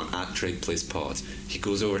on @TradePlacePod. He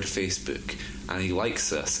goes over to Facebook and he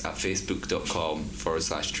likes us at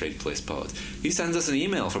facebook.com/TradePlacePod. He sends us an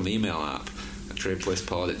email from the email app at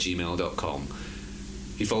tradeplacepod@gmail.com.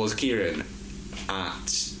 He follows Kieran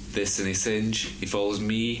at This and a Singe. He follows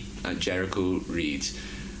me at Jericho Reed.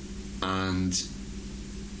 And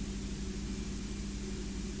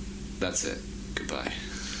that's it. Goodbye.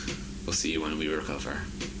 We'll see you when we recover.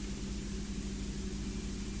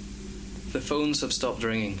 The phones have stopped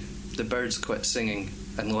ringing, the birds quit singing,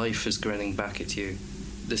 and life is grinning back at you.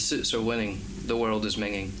 The suits are winning, the world is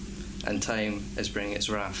minging, and time is bringing its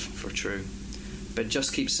wrath for true. But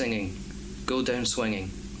just keep singing, go down swinging.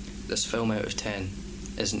 This film out of 10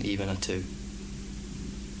 isn't even a 2.